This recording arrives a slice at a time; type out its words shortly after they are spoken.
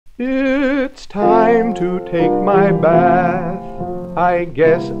It's time to take my bath. I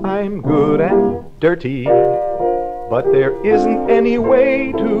guess I'm good and dirty, but there isn't any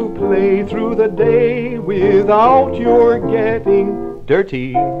way to play through the day without your getting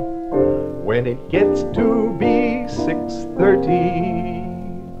dirty. When it gets to be 6:30,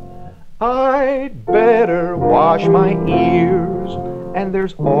 I'd better wash my ears, and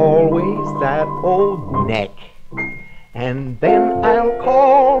there's always that old neck. And then I'll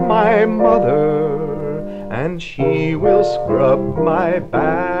call my mother, and she will scrub my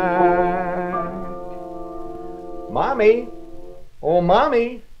back. Mommy, oh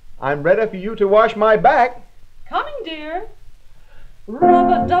Mommy, I'm ready for you to wash my back. Coming, dear.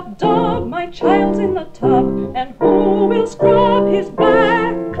 Rub-a-dub-dub, my child's in the tub, and who will scrub his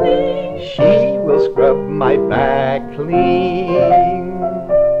back clean? She will scrub my back clean.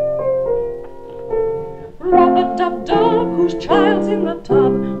 Rub-a-dub-dub, whose child's in the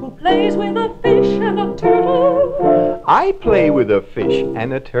tub, who plays with a fish and a turtle? I play with a fish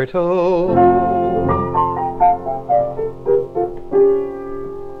and a turtle.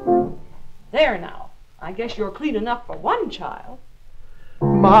 There now, I guess you're clean enough for one child.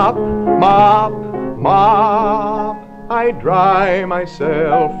 Mop, mop, mop, I dry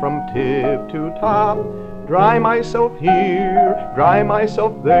myself from tip to top. Dry myself here, dry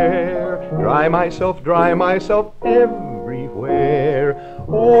myself there, dry myself everywhere.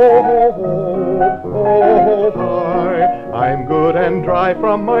 Oh, oh, oh, I'm good and dry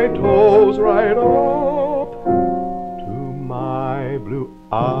from my toes right up to my blue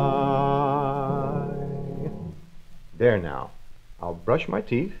eye. There now. I'll brush my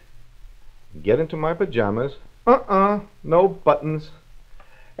teeth, get into my pajamas. No buttons.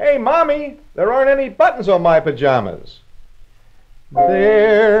 Hey, Mommy, there aren't any buttons on my pajamas.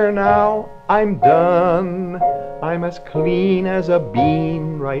 There now, I'm done. I'm as clean as a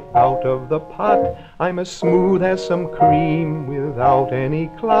bean right out of the pot. I'm as smooth as some cream without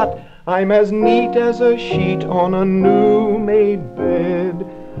any clot. I'm as neat as a sheet on a new-made bed.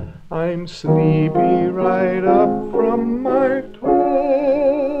 I'm sleepy right up from my toes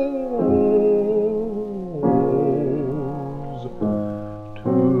to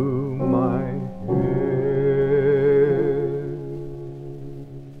my head.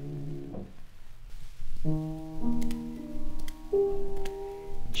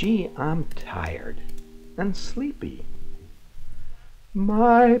 Gee, I'm tired and sleepy.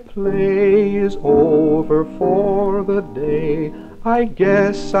 My play is over for the day. I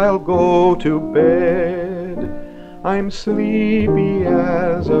guess I'll go to bed. I'm sleepy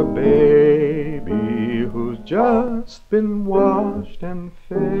as a baby who's just been washed and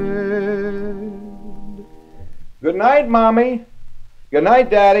fed. Good night, Mommy. Good night,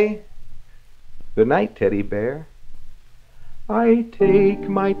 Daddy. Good night, Teddy Bear. I take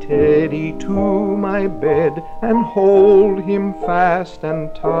my teddy to my bed and hold him fast and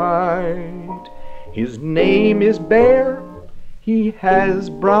tight. His name is Bear. He has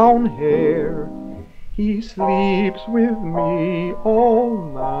brown hair. He sleeps with me all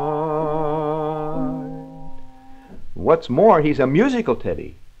night. What's more, he's a musical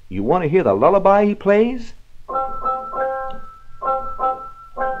teddy. You want to hear the lullaby he plays?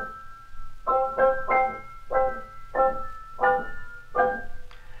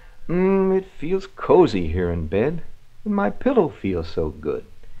 It feels cozy here in bed, and my pillow feels so good.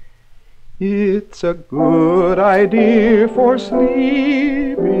 It's a good idea for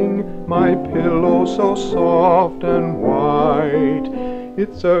sleeping, my pillow so soft and white.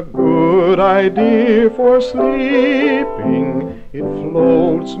 It's a good idea for sleeping, it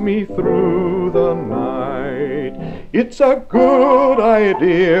floats me through the night. It's a good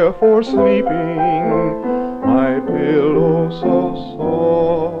idea for sleeping, my pillow so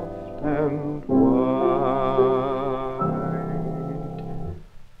soft and white.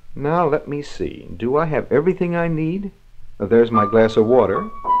 Now let me see. Do I have everything I need? There's my glass of water.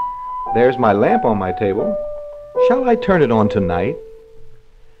 There's my lamp on my table. Shall I turn it on tonight?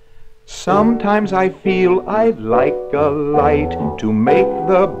 Sometimes I feel I'd like a light to make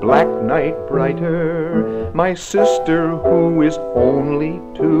the black night brighter. My sister, who is only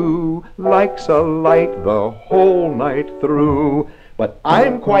 2, likes a light the whole night through. But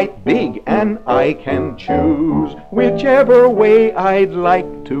I'm quite big and I can choose whichever way I'd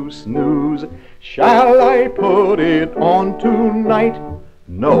like to snooze. Shall I put it on tonight?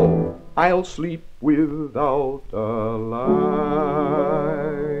 No, I'll sleep without a light.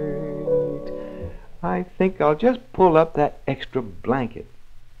 I think I'll just pull up that extra blanket.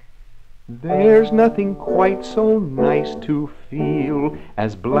 There's nothing quite so nice to feel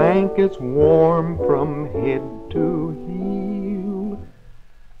as blankets warm from head to heel.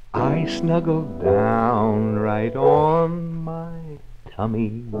 I snuggle down right on my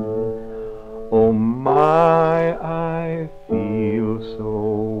tummy. Oh my, I feel so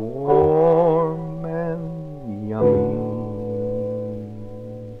warm and yummy.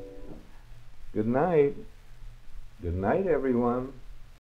 Good night. Good night, everyone.